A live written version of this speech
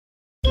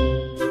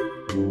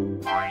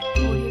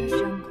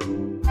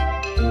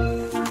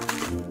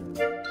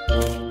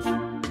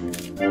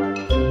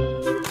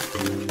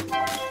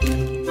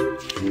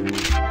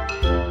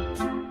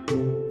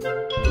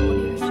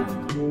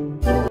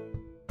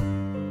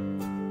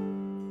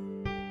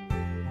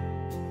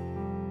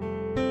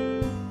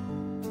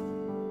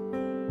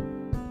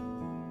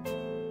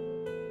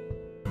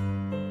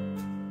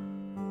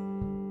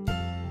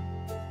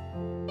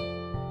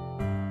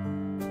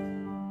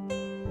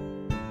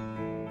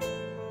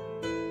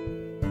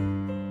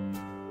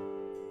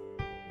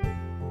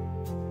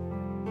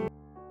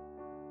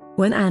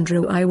when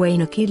Andrew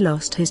Iwanicki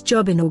lost his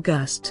job in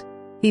August.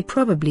 He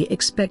probably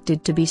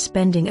expected to be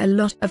spending a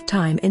lot of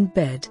time in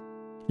bed.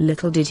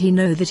 Little did he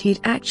know that he'd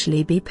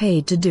actually be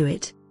paid to do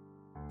it.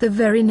 The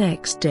very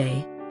next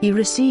day, he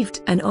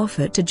received an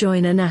offer to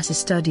join a NASA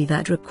study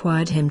that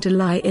required him to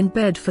lie in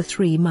bed for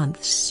 3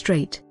 months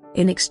straight,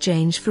 in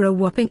exchange for a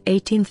whopping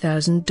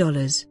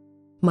 $18,000.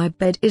 My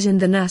bed is in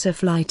the NASA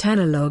Flight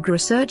Analog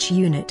Research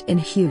Unit in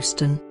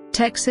Houston,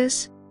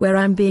 Texas, where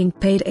I'm being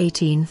paid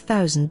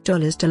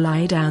 $18,000 to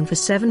lie down for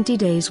 70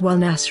 days while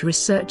NASA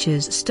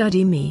researchers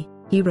study me,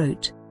 he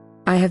wrote.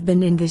 I have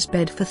been in this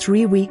bed for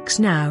 3 weeks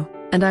now,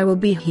 and I will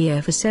be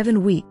here for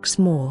 7 weeks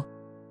more.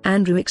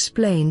 Andrew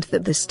explained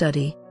that the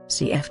study,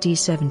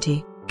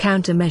 CFT70,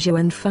 Countermeasure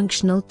and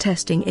Functional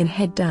Testing in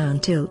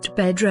Head-Down Tilt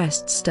Bed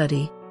Rest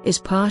Study, is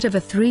part of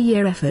a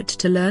 3-year effort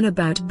to learn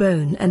about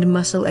bone and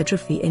muscle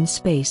atrophy in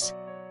space.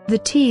 The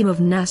team of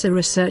NASA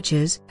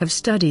researchers have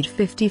studied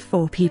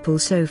 54 people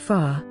so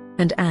far,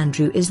 and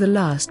Andrew is the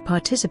last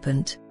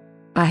participant.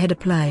 I had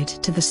applied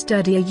to the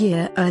study a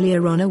year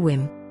earlier on a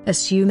whim,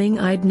 assuming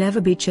I'd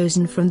never be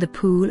chosen from the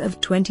pool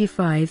of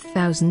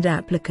 25,000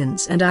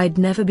 applicants and I'd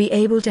never be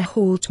able to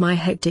halt my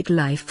hectic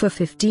life for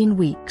 15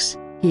 weeks,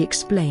 he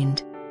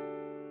explained.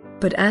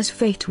 But as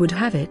fate would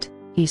have it,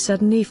 he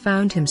suddenly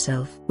found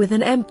himself with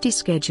an empty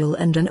schedule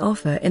and an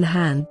offer in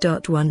hand.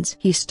 Once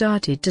he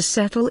started to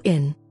settle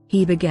in,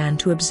 he began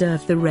to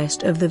observe the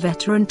rest of the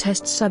veteran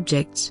test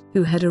subjects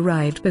who had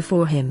arrived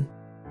before him.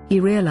 He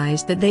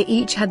realized that they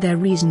each had their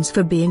reasons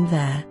for being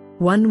there.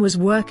 One was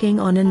working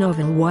on a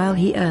novel while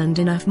he earned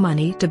enough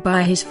money to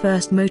buy his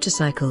first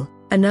motorcycle,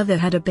 another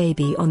had a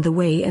baby on the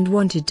way and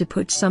wanted to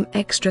put some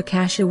extra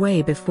cash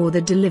away before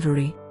the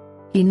delivery.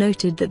 He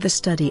noted that the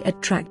study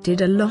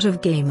attracted a lot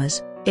of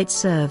gamers. It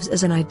serves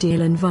as an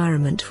ideal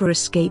environment for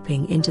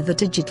escaping into the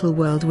digital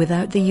world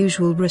without the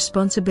usual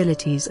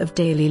responsibilities of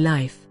daily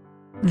life.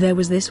 There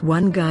was this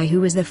one guy who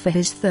was there for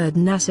his 3rd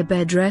NASA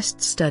bed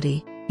rest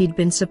study. He'd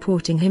been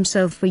supporting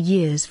himself for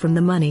years from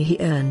the money he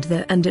earned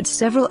there and at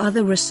several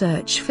other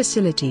research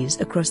facilities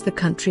across the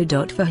country.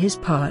 For his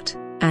part,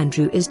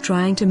 Andrew is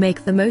trying to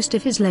make the most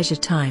of his leisure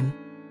time.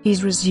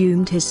 He's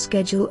resumed his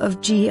schedule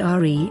of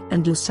GRE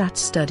and LSAT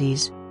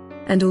studies.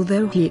 And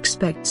although he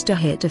expects to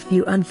hit a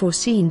few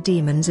unforeseen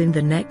demons in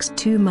the next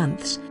 2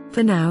 months,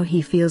 for now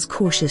he feels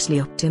cautiously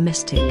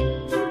optimistic.